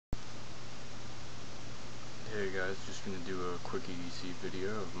guys, just going to do a quick EDC video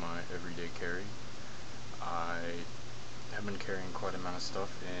of my everyday carry. I have been carrying quite a amount of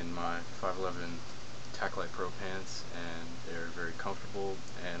stuff in my 511 Taclite Pro pants, and they're very comfortable,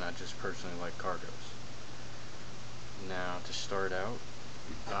 and I just personally like cargos. Now, to start out,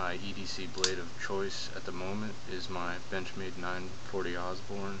 my EDC blade of choice at the moment is my Benchmade 940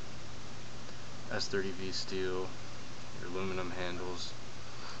 Osborne S30V steel, your aluminum handles,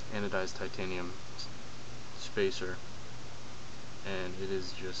 anodized titanium spacer, and it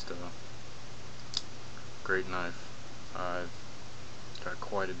is just a great knife. I've got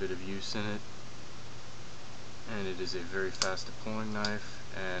quite a bit of use in it, and it is a very fast deploying knife,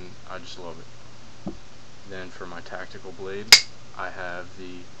 and I just love it. Then for my tactical blade, I have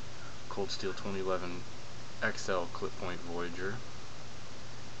the Cold Steel 2011 XL Clip Point Voyager,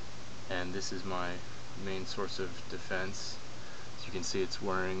 and this is my main source of defense. As you can see, it's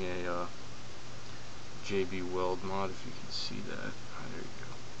wearing a JB Weld mod, if you can see that. Oh, there you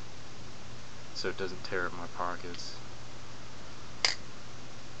go. So it doesn't tear up my pockets.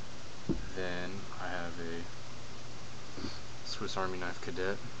 Then I have a Swiss Army Knife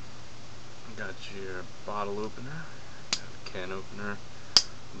Cadet. Got your bottle opener, got a can opener,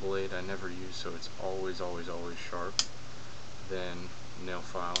 blade I never use, so it's always sharp. Then nail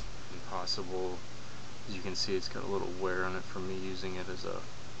file, Impossible. As you can see, it's got a little wear on it from me using it as a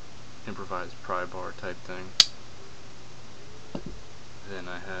improvised pry bar type thing. Then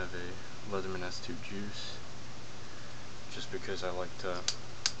I have a Leatherman S2 Juice, just because I like to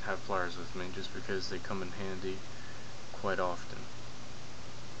have pliers with me, just because they come in handy quite often.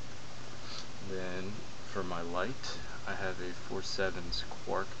 Then for my light, I have a 4.7's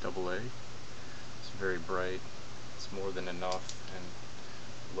Quark AA. It's very bright, it's more than enough,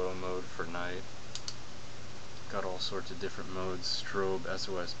 and low mode for night. Got all sorts of different modes: strobe,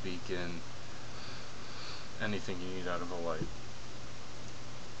 SOS beacon, anything you need out of a light.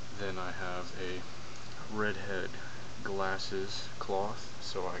 Then I have a redhead glasses cloth,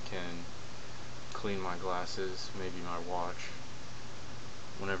 so I can clean my glasses, maybe my watch,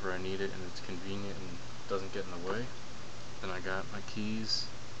 whenever I need it, and it's convenient and doesn't get in the way. Then I got my keys,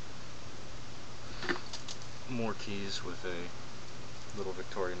 more keys with a little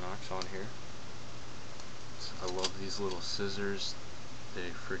Victoria Knox on here. I love these little scissors. They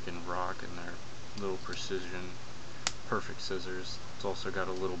freaking rock, and they're little precision, perfect scissors. It's also got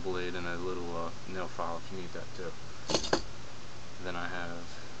a little blade and a little nail file if you need that too. Then I have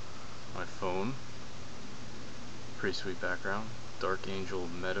my phone, pretty sweet background, Dark Angel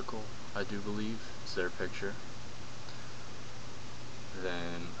Medical, I do believe, it's their picture.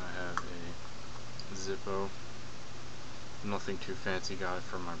 Then I have a Zippo, nothing too fancy, got it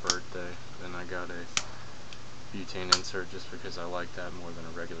for my birthday. Then I got a butane insert just because I like that more than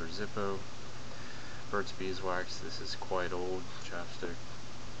a regular Zippo. Burt's Beeswax, this is quite old, chapstick.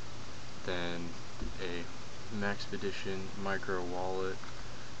 Then a Maxpedition micro wallet.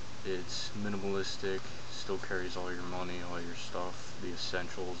 It's minimalistic, still carries all your money, all your stuff, the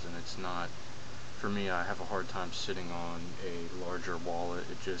essentials, and it's not, for me, I have a hard time sitting on a larger wallet.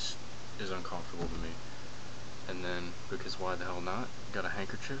 It just is uncomfortable to me. And then, because why the hell not, got a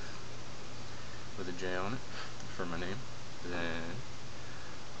handkerchief with a J on it for my name. Then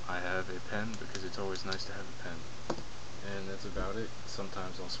I have a pen, because it's always nice to have a pen. And that's about it.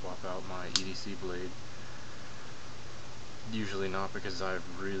 Sometimes I'll swap out my EDC blade. Usually not, because I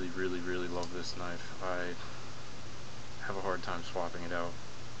really love this knife. I have a hard time swapping it out.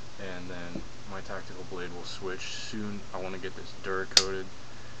 And then my tactical blade will switch soon. I want to get this Duracoated,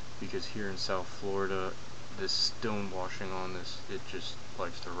 because here in South Florida, this stone washing on this, it just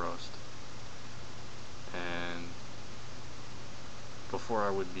likes to rust. And before I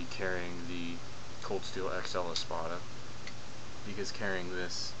would be carrying the Cold Steel XL Espada, because carrying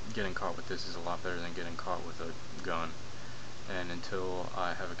this, getting caught with this is a lot better than getting caught with a gun. And until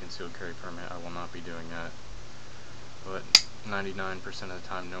I have a concealed carry permit, I will not be doing that. But 99% of the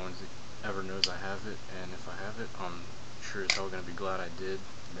time, no one ever knows I have it, and if I have it, I'm sure as hell going to be glad I did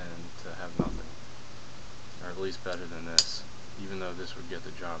than to have nothing. Or at least better than this, even though this would get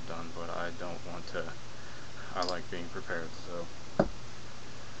the job done, but I don't want to. I like being prepared, so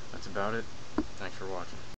that's about it. Thanks for watching.